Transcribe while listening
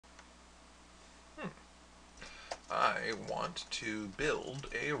I want to build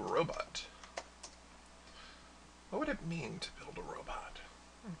a robot. What would it mean to build a robot?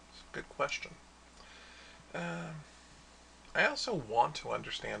 It's a good question. I also want to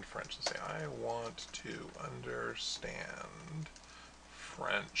understand French. Let's say I want to understand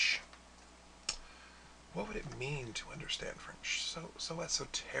French. What would it mean to understand French? So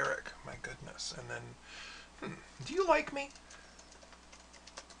esoteric, my goodness. And then, do you like me?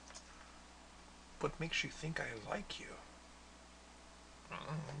 What makes you think I like you?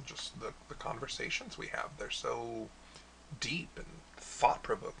 Just the conversations we have. They're so deep and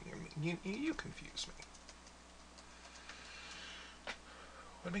thought-provoking. You confuse me.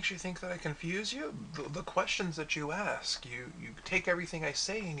 What makes you think that I confuse you? The questions that you ask. You take everything I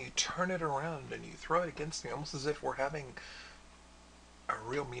say and you turn it around and you throw it against me, almost as if we're having a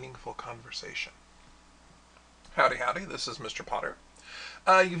real meaningful conversation. Howdy, howdy. This is Mr. Potter.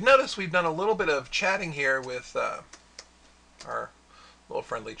 You've noticed we've done a little bit of chatting here with our little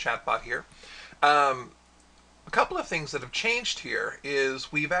friendly chatbot here. A couple of things that have changed here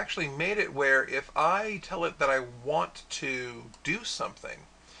is we've actually made it where if I tell it that I want to do something,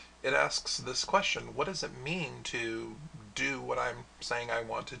 it asks this question: what does it mean to do what I'm saying I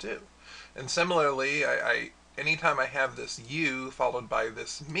want to do? And similarly, anytime I have this you followed by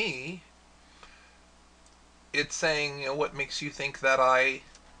this me, it's saying, what makes you think that I,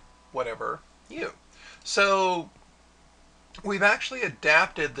 whatever, you. So we've actually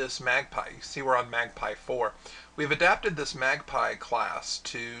adapted this Magpie. You see we're on Magpie 4. We've adapted this Magpie class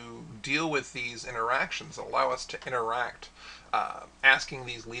to deal with these interactions that allow us to interact, asking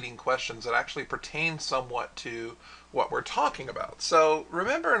these leading questions that actually pertain somewhat to what we're talking about. So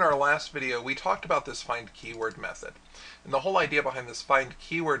remember in our last video we talked about this find keyword method. And the whole idea behind this find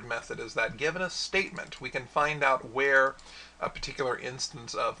keyword method is that given a statement, we can find out where a particular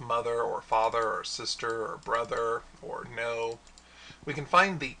instance of mother or father or sister or brother or no, we can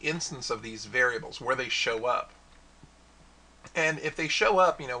find the instance of these variables, where they show up. And if they show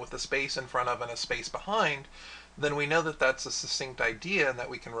up, with a space in front of and a space behind, then we know that that's a succinct idea and that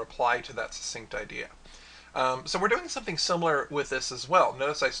we can reply to that succinct idea. So we're doing something similar with this as well.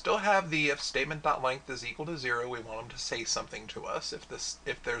 Notice I still have the if statement.length is equal to 0. We want them to say something to us.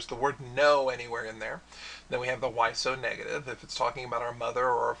 If there's the word no anywhere in there, then we have the why so negative. If it's talking about our mother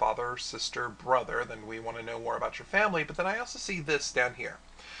or our father, sister, brother, then we want to know more about your family. But then I also see this down here.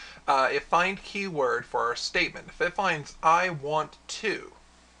 If find keyword for our statement, if it finds I want to,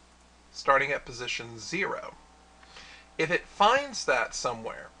 starting at position 0, if it finds that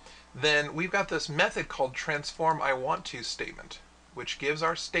somewhere, then we've got this method called transform I want to statement, which gives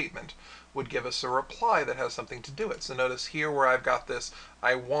our statement, would give us a reply that has something to do with it. So notice here where I've got this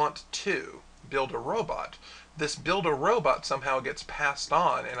I want to build a robot. This build a robot somehow gets passed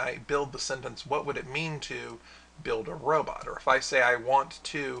on, and I build the sentence, what would it mean to build a robot? Or if I say I want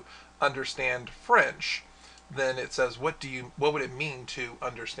to understand French, then it says, what would it mean to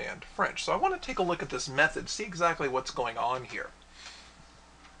understand French? So I want to take a look at this method, see exactly what's going on here.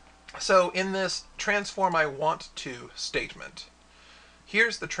 So in this transform I want to statement,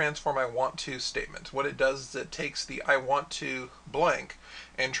 here's the transform I want to statement. What it does is it takes the I want to blank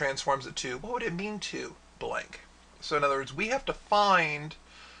and transforms it to what would it mean to blank. So in other words, we have to find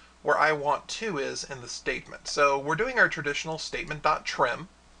where I want to is in the statement. So we're doing our traditional statement.trim,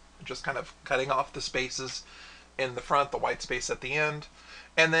 just kind of cutting off the spaces in the front, the white space at the end.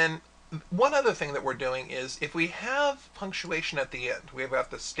 And then one other thing that we're doing is if we have punctuation at the end, we've got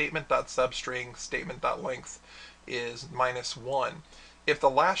the statement.substring, statement.length is -1. If the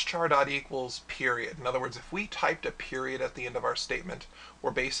last char dot equals period, in other words, if we typed a period at the end of our statement,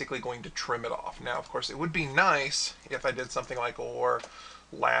 we're basically going to trim it off. Now, of course, it would be nice if I did something like or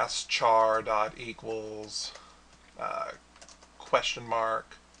last char dot equals question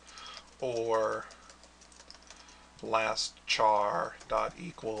mark, or last char dot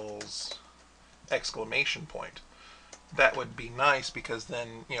equals exclamation point. That would be nice because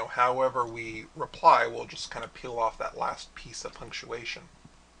then, however we reply, we'll just kind of peel off that last piece of punctuation.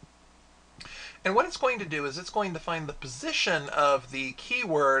 And what it's going to do is it's going to find the position of the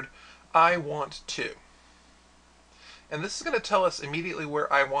keyword I want to. And this is going to tell us immediately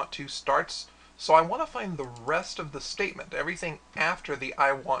where I want to starts. So I want to find the rest of the statement, everything after the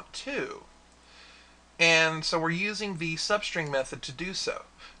I want to. And so we're using the substring method to do so.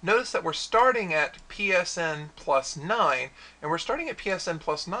 Notice that we're starting at PSN plus 9, and we're starting at PSN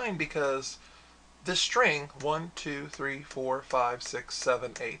plus 9 because this string, 1, 2, 3, 4, 5, 6,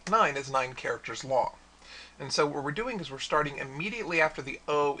 7, 8, 9, is 9 characters long. And so what we're doing is we're starting immediately after the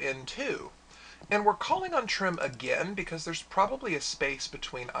O in 2. And we're calling on trim again because there's probably a space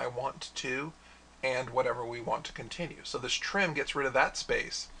between I want to and whatever we want to continue. So this trim gets rid of that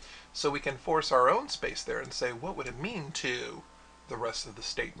space, so we can force our own space there and say, what would it mean to the rest of the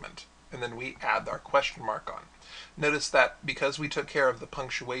statement? And then we add our question mark on. Notice that because we took care of the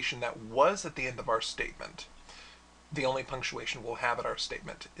punctuation that was at the end of our statement, the only punctuation we'll have at our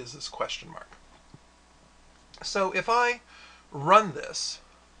statement is this question mark. So if I run this,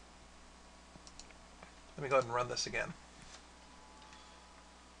 let me go ahead and run this again.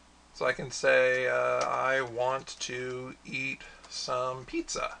 So I can say, I want to eat some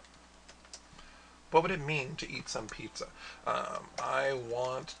pizza. What would it mean to eat some pizza? I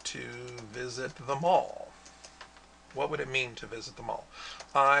want to visit the mall. What would it mean to visit the mall?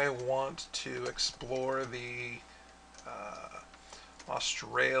 I want to explore the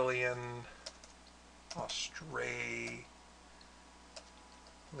Australian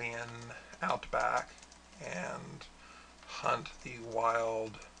outback and hunt the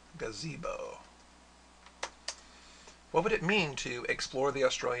wild gazebo. What would it mean to explore the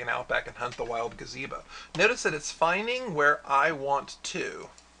Australian outback and hunt the wild gazebo? Notice that it's finding where I want to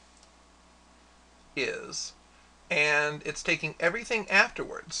is, and it's taking everything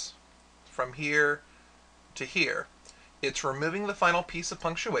afterwards from here to here. It's removing the final piece of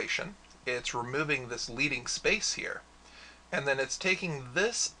punctuation. It's removing this leading space here. And then it's taking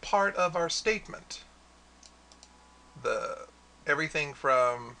this part of our statement, everything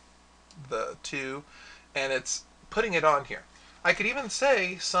from the to, and it's putting it on here. I could even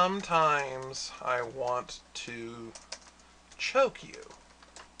say, sometimes I want to choke you.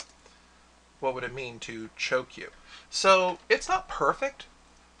 What would it mean to choke you? So it's not perfect,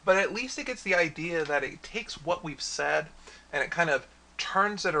 but at least it gets the idea that it takes what we've said and it kind of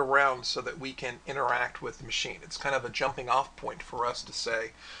turns it around so that we can interact with the machine. It's kind of a jumping off point for us to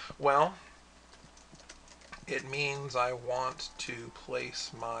say, well, it means I want to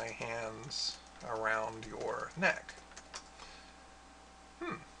place my hands around your neck.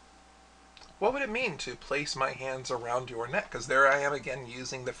 What would it mean to place my hands around your neck? Because there I am again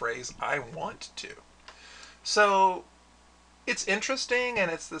using the phrase I want to. So it's interesting,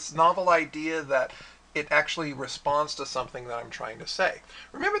 and it's this novel idea that it actually responds to something that I'm trying to say.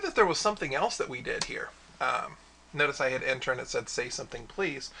 Remember that there was something else that we did here. Notice I hit enter and it said say something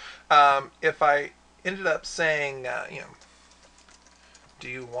please. If I ended up saying, do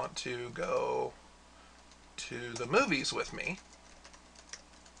you want to go to the movies with me?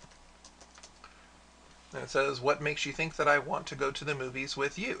 And it says, what makes you think that I want to go to the movies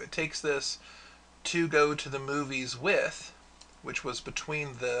with you? It takes this to go to the movies with, which was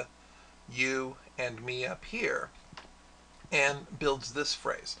between the you and me up here, and builds this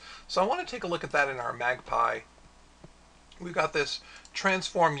phrase. So I want to take a look at that in our Magpie. We've got this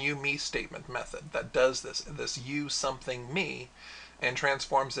transform you me statement method that does this you something me, and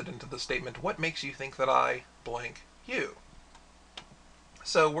transforms it into the statement, what makes you think that I blank you?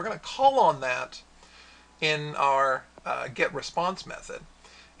 So we're going to call on that in our get response method.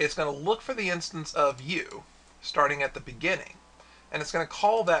 It's going to look for the instance of you starting at the beginning, and it's going to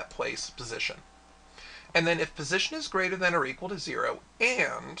call that place position. And then if position is greater than or equal to 0,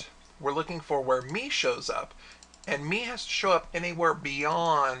 and we're looking for where me shows up, and me has to show up anywhere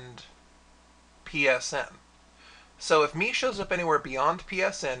beyond PSN. So if me shows up anywhere beyond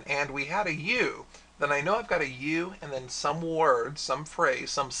PSN and we had a you, then I know I've got a you and then some word, some phrase,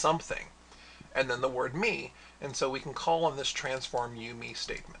 some something, and then the word me, and so we can call on this transform you me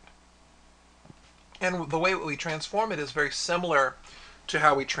statement. And the way we transform it is very similar to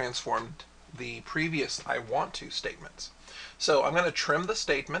how we transformed the previous I want to statements. So I'm going to trim the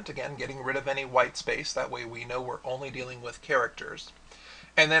statement, again getting rid of any white space, that way we know we're only dealing with characters.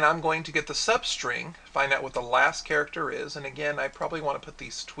 And then I'm going to get the substring, find out what the last character is, and again I probably want to put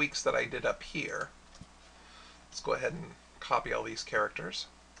these tweaks that I did up here. Let's go ahead and copy all these characters.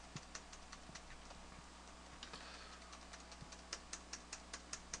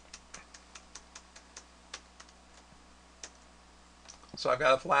 So I've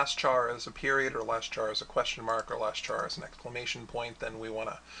got if last char as a period, or last char as a question mark, or last char as an exclamation point, then we want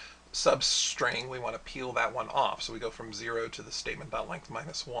to substring, we want to peel that one off. So we go from 0 to the statement.length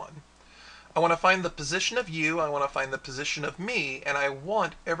 -1. I want to find the position of you, I want to find the position of me, and I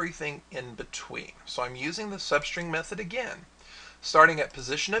want everything in between. So I'm using the substring method again, starting at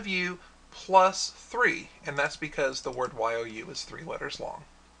position of you plus 3, and that's because the word YOU is 3 letters long,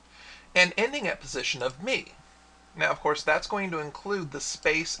 and ending at position of me. Now, of course, that's going to include the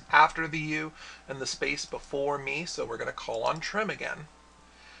space after the you and the space before me, so we're going to call on trim again.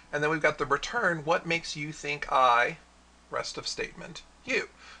 And then we've got the return, what makes you think I, rest of statement, you.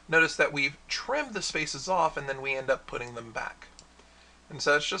 Notice that we've trimmed the spaces off and then we end up putting them back. And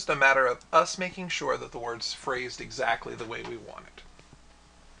so it's just a matter of us making sure that the word's phrased exactly the way we want it.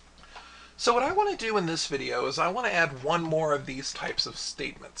 So what I want to do in this video is I want to add one more of these types of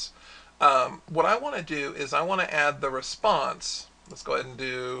statements. What I want to do is I want to add the response. Let's go ahead and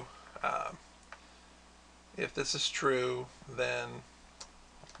do, if this is true, then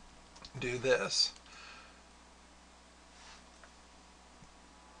do this.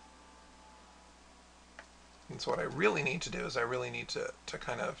 And so what I really need to do is I really need to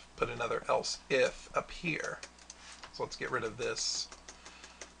kind of put another else if up here. So let's get rid of this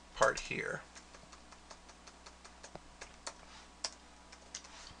part here.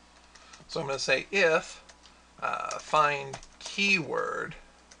 So I'm going to say if find keyword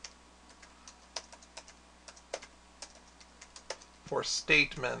for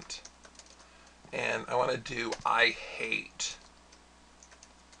statement, and I want to do I hate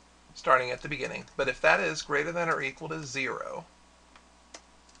starting at the beginning. But if that is greater than or equal to 0,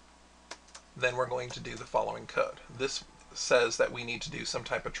 then we're going to do the following code. This says that we need to do some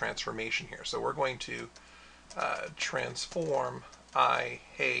type of transformation here. So we're going to transform I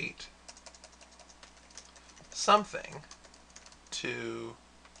hate something to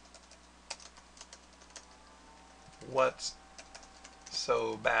what's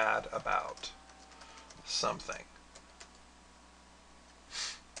so bad about something.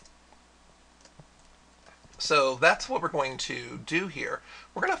 So that's what we're going to do here.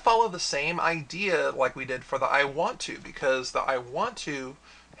 We're going to follow the same idea like we did for the I want to, because the I want to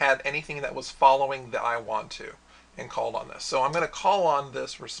had anything that was following the I want to and called on this. So I'm going to call on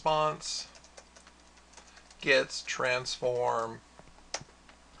this response gets transform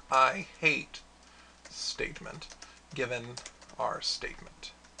I hate statement given our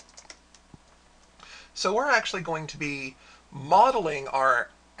statement. So we're actually going to be modeling our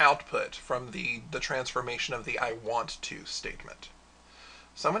output from the transformation of the I want to statement.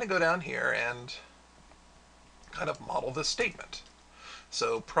 So I'm going to go down here and kind of model this statement.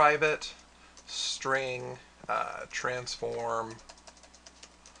 So private string transform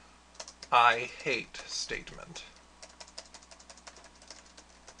I hate statement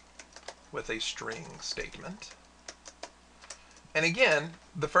with a string statement. And again,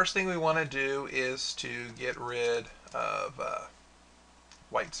 the first thing we want to do is to get rid of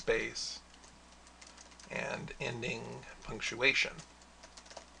white space and ending punctuation.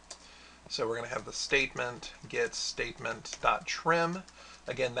 So we're going to have the statement get statement.trim.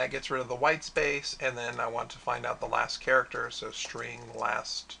 Again, that gets rid of the white space, and then I want to find out the last character, so string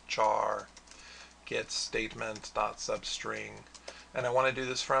last char gets statement.substring. And I want to do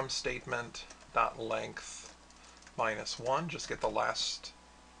this from statement.length -1, just get the last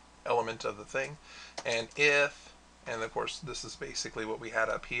element of the thing. And if, and of course this is basically what we had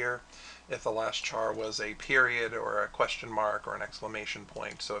up here, if the last char was a period or a question mark or an exclamation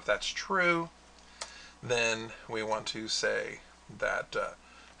point. So if that's true, then we want to say that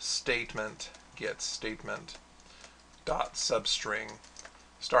statement gets statement dot substring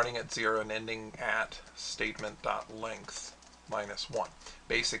starting at 0 and ending at statement dot length -1,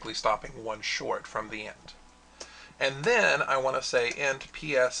 basically stopping one short from the end. And then I want to say int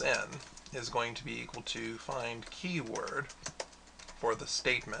psn is going to be equal to find keyword for the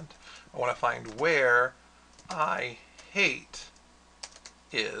statement. I want to find where I hate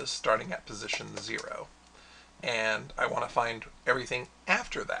is starting at position 0. And I want to find everything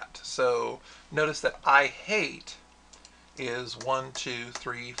after that. So notice that I hate is 1, 2,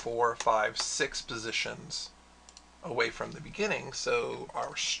 3, 4, 5, 6 positions away from the beginning. So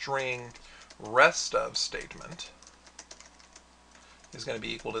our string rest of statement is going to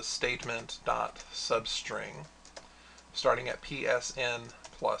be equal to statement dot substring starting at psn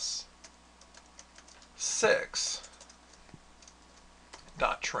plus 6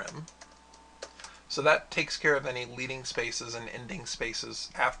 dot trim. So that takes care of any leading spaces and ending spaces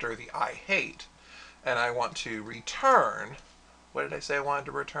after the I hate. And I want to return, what did I say I wanted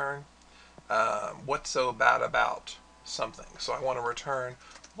to return? What's so bad about something. So I want to return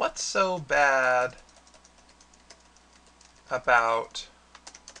what's so bad about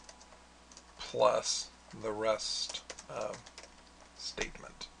plus the rest of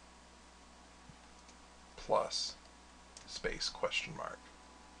statement plus space question mark.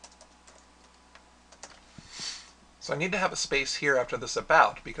 So I need to have a space here after this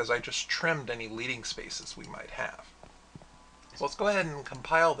about because I just trimmed any leading spaces we might have. So let's go ahead and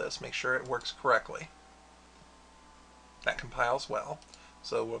compile this, make sure it works correctly. That compiles well.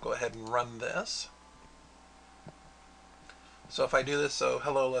 So we'll go ahead and run this. So if I do this, so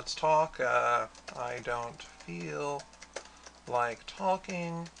hello, let's talk. I don't feel like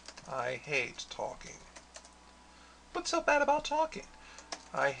talking. I hate talking. What's so bad about talking?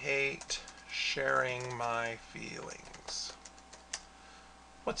 I hate sharing my feelings.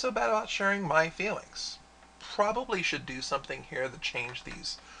 What's so bad about sharing my feelings? Probably should do something here to change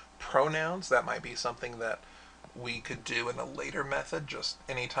these pronouns. That might be something that we could do in a later method, just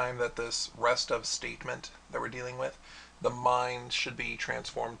anytime that this rest of statement that we're dealing with, the mine should be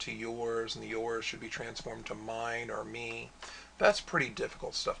transformed to yours and the yours should be transformed to mine or me. That's pretty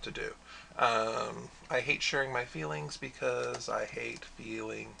difficult stuff to do. I hate sharing my feelings because I hate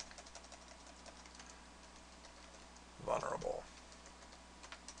feeling vulnerable.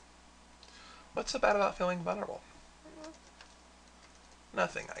 What's so bad about feeling vulnerable?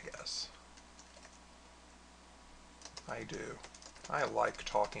 Nothing, I guess. I do. I like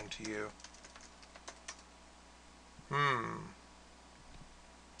talking to you.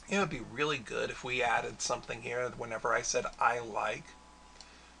 It would be really good if we added something here whenever I said I like,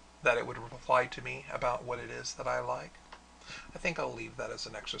 that it would reply to me about what it is that I like. I think I'll leave that as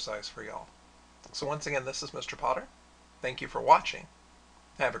an exercise for y'all. So once again, this is Mr. Potter. Thank you for watching.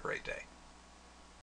 Have a great day.